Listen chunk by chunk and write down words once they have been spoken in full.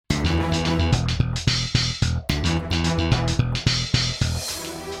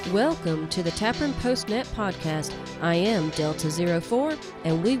Welcome to the Tapron PostNet podcast. I am Delta 04,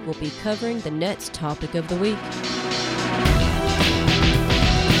 and we will be covering the Net's topic of the week.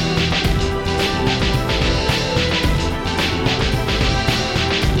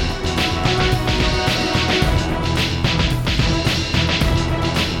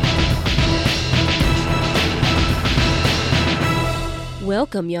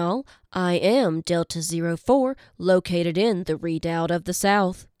 Welcome, y'all. I am Delta 04, located in the Redoubt of the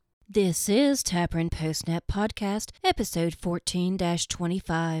South. This is Tapron PostNet Podcast, episode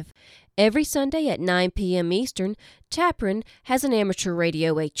 14-25. Every Sunday at 9 p.m. Eastern, Tapron has an amateur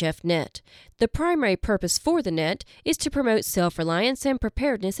radio HF net. The primary purpose for the net is to promote self-reliance and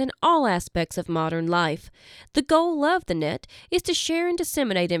preparedness in all aspects of modern life. The goal of the net is to share and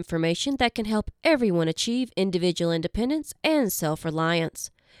disseminate information that can help everyone achieve individual independence and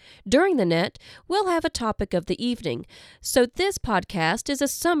self-reliance. During the net, we'll have a topic of the evening, so this podcast is a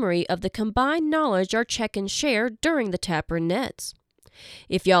summary of the combined knowledge our check-ins share during the Tapron nets.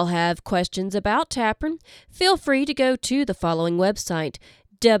 If y'all have questions about Tapron, feel free to go to the following website,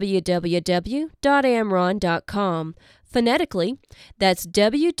 www.amron.com. Phonetically, that's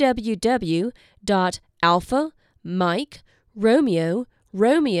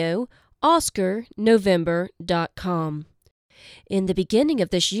www.alpha-mike-romeo-oscar-november.com. In the beginning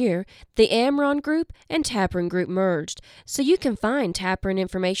of this year, the Amron Group and Tapron Group merged, so you can find Tapron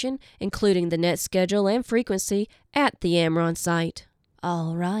information, including the net schedule and frequency, at the Amron site.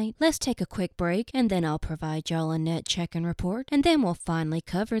 All right, let's take a quick break, and then I'll provide y'all a net check-in report, and then we'll finally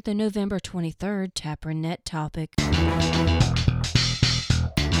cover the November 23rd Tapron net topic.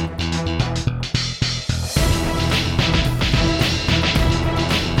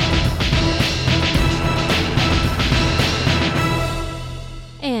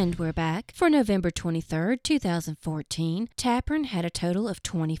 And we're back. For November 23rd, 2014, Tapron had a total of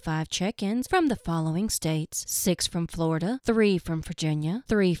 25 check-ins from the following states: 6 from Florida, 3 from Virginia,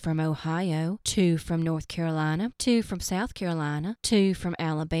 3 from Ohio, 2 from North Carolina, 2 from South Carolina, 2 from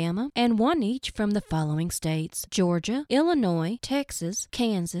Alabama, and 1 each from the following states: Georgia, Illinois, Texas,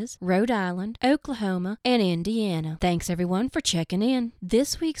 Kansas, Rhode Island, Oklahoma, and Indiana. Thanks everyone for checking in.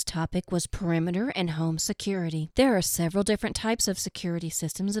 This week's topic was perimeter and home security. There are several different types of security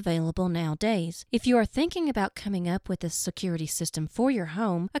systems available nowadays. If you are thinking about coming up with a security system for your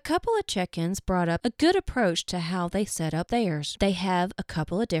home, a couple of check-ins brought up a good approach to how they set up theirs. They have a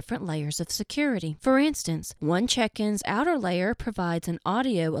couple of different layers of security. For instance, one check-in's outer layer provides an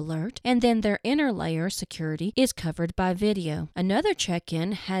audio alert, and then their inner layer security is covered by video. Another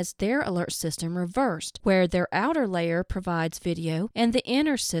check-in has their alert system reversed, where their outer layer provides video and the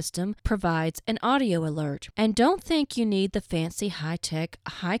inner system provides an audio alert. And don't think you need the fancy high-tech,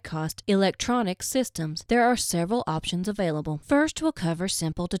 high-cost electronic systems. There are several options available. First, we'll cover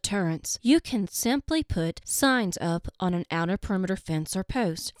simple deterrence. You can simply put signs up on an outer perimeter fence or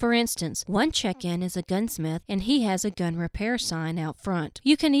post. For instance, one check-in is a gunsmith and he has a gun repair sign out front.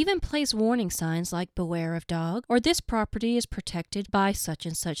 You can even place warning signs like "Beware of dog" or "This property is protected by such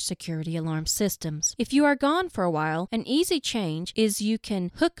and such security alarm systems." If you are gone for a while, an easy change is you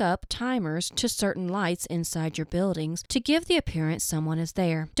can hook up timers to certain lights inside your buildings to give the appearance someone is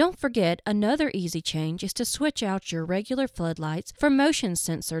there. Don't forget, another easy change is to switch out your regular floodlights for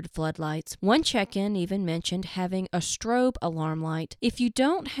motion-sensored floodlights. One check-in even mentioned having a strobe alarm light. If you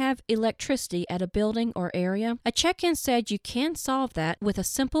don't have electricity at a building or area, a check-in said you can solve that with a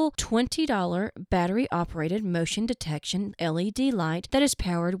simple $20 battery-operated motion detection LED light that is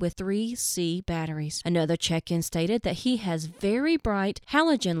powered with 3C batteries. Another check-in stated that he has very bright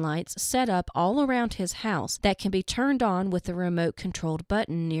halogen lights set up all around his house that can be turned on with a remote controlled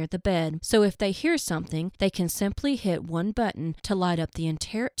button near the bed. So if they hear something, they can simply hit one button to light up the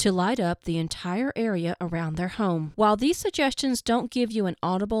entire area around their home. While these suggestions don't give you an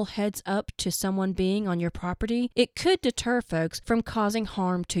audible heads up to someone being on your property, it could deter folks from causing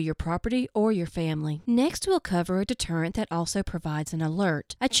harm to your property or your family. Next, we'll cover a deterrent that also provides an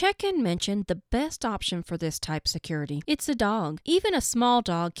alert. A check-in mentioned the best option for this type security. It's a dog. Even a small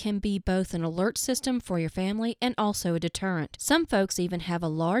dog can be both an alert system for your family and also a deterrent. Some folks even have a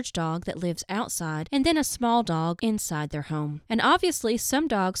large dog that lives outside and then a small dog inside their home. And obviously, some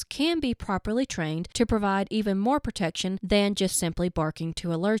dogs can be properly trained to provide even more protection than just simply barking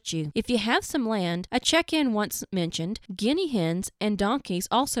to alert you. If you have some land, a check-in once mentioned guinea hens and donkeys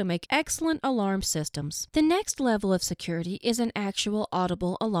also make excellent alarm systems. The next level of security is an actual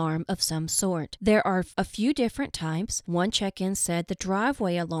audible alarm of some sort. There are a few different types. One check-in said the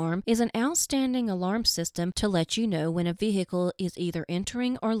driveway alarm is an outstanding alarm system to let you know when a vehicle is either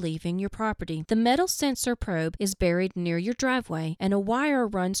entering or leaving your property. The metal sensor probe is buried near your driveway, and a wire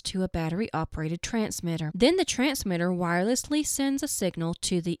runs to a battery-operated transmitter. Then the transmitter wirelessly sends a signal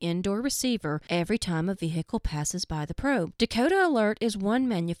to the indoor receiver every time a vehicle passes by the probe. Dakota Alert is one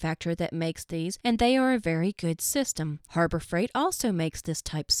manufacturer that makes these, and they are a very good system. Harbor Freight also makes this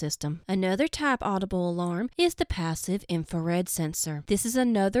type system. Another type audible alarm is the passive infrared sensor. This is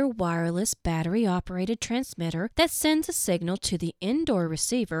another wireless battery-operated transmitter that sends a signal to the indoor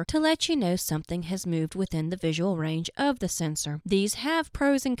receiver to let you know something has moved within the visual range of the sensor. These have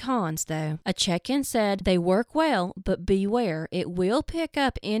pros and cons, though. A check-in said they work well, but beware, it will pick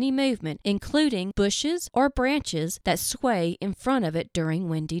up any movement, including bushes or branches that sway in front of it during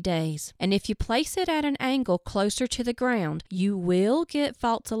windy days. And if you place it at an angle closer to the ground, you will get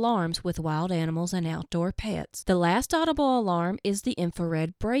false alarms with wild animals and outdoor pets. The last audible alarm is the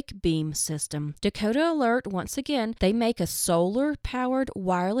infrared brake beam system. Dakota Alert, once again, they make a solar-powered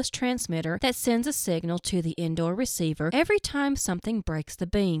wireless transmitter that sends a signal to the indoor receiver every time something breaks the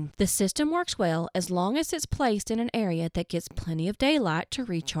beam. The system works well as long as it's placed in an area that gets plenty of daylight to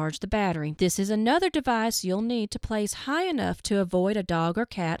recharge the battery. This is another device you'll need to place high enough to avoid a dog or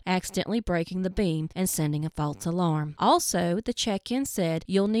cat accidentally breaking the beam and sending a false alarm. Also, the check-in said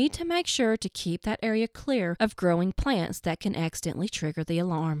you'll need to make sure to keep that area clear of growing plants that can accidentally trigger the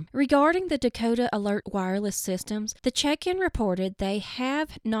alarm. Regarding the Dakota Alert wireless systems, the check-in reported they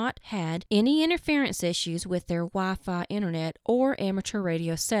have not had any interference issues with their Wi-Fi internet or amateur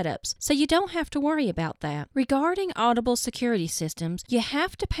radio setups, so you don't have to worry about that. Regarding audible security systems, you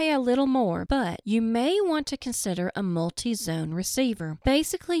have to pay a little more, but you may want to consider a multi-zone receiver.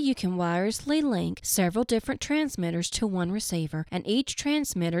 Basically, you can wirelessly link several different transmitters to one receiver, and each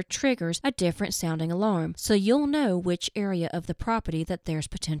transmitter triggers a different sounding alarm, so you'll know which area of the property that there's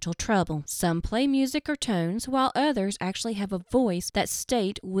potential trouble. Some play music or tones, while others actually have a voice that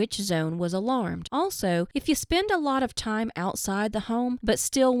state which zone was alarmed. Also, if you spend a lot of time outside the home but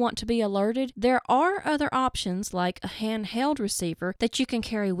still want to be alerted, there are other options like a handheld receiver that you can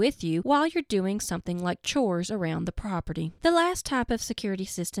carry with you while you're doing something like chores around the property. The last type of security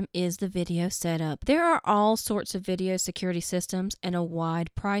system is the video setup. There are all sorts of video security systems and a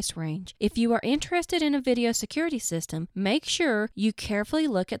wide price range. If you are interested in a video security system, make sure you carefully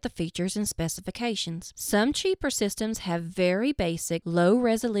look at the features and specifications. Some cheaper systems have very basic,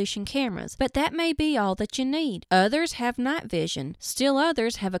 low-resolution cameras, but that may be all that you need. Others have night vision. Still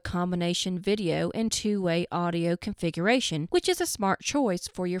others have a combination video and two-way audio configuration, which is a smart choice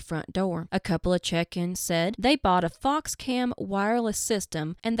for your front door. A couple of check-ins said they bought a Foxcam wireless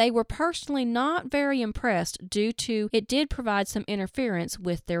system, and they were personally not very impressed due to it did provide some interference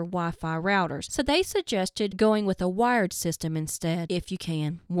with their Wi-Fi routers, so they suggested going with a wired system instead, if you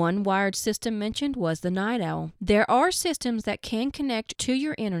can. One wired system mentioned was the Night Owl. There are systems that can connect to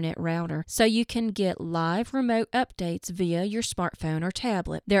your internet router, so you can get live remote updates via your smartphone or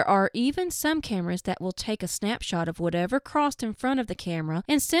tablet. There are even some cameras that will take a snapshot of whatever crossed in front of the camera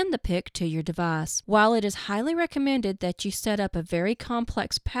and send the pic to your device. While it is highly recommended that you set up a very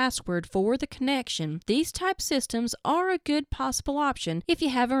complex password for the connection, these type systems are a good possible option if you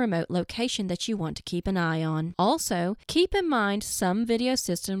have a remote location that you want to keep an eye on. Also, keep in mind some video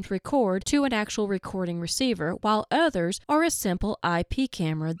systems record to an actual recording receiver, while others are a simple IP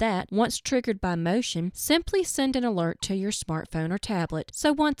camera that, once triggered by motion, simply send an alert to your smartphone or tablet.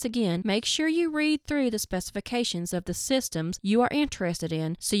 So once again, make sure you read through the specifications of the systems you are interested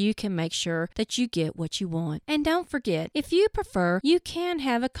in so you can make sure that you get what you want. And don't forget, if you prefer, you can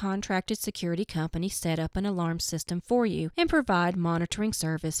have a contracted security company set up an alarm system for you and provide monitoring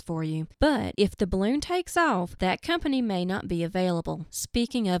service for you. But if the balloon takes off, that company may not be available.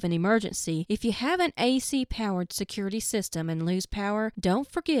 Speaking of an emergency, if you have an AC-powered security system and lose power, don't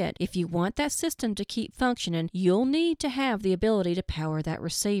forget, if you want that system to keep functioning, you'll need to have the ability to power that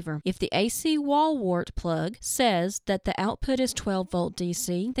receiver. If the AC wall wart plug says that the output is 12 volt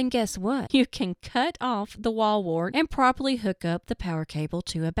DC, then guess what? You can cut off the wall wart and properly hook up the power cable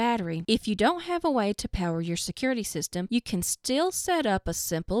to a battery. If you don't have a way to power your security system, you can still set up a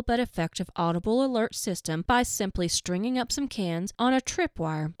simple but effective audible alert system by simply stringing up some cans on a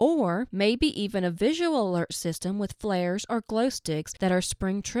tripwire, or maybe even a visual alert system with flares or glow sticks that are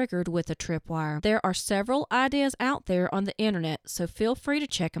spring triggered with a tripwire. There are several ideas out there on the internet, so feel free to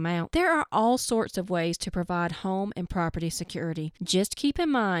check them out. There are all sorts of ways to provide home and property security. Just keep in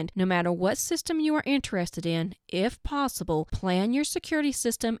mind, no matter what system you are interested in, if possible, plan your security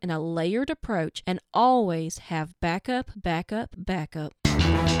system in a layered approach and always have backup.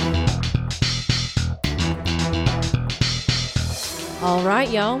 All right,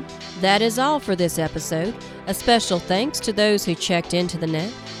 y'all. That is all for this episode. A special thanks to those who checked into the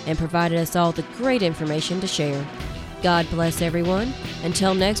net and provided us all the great information to share. God bless everyone.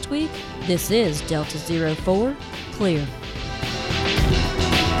 Until next week, this is Delta 04, clear.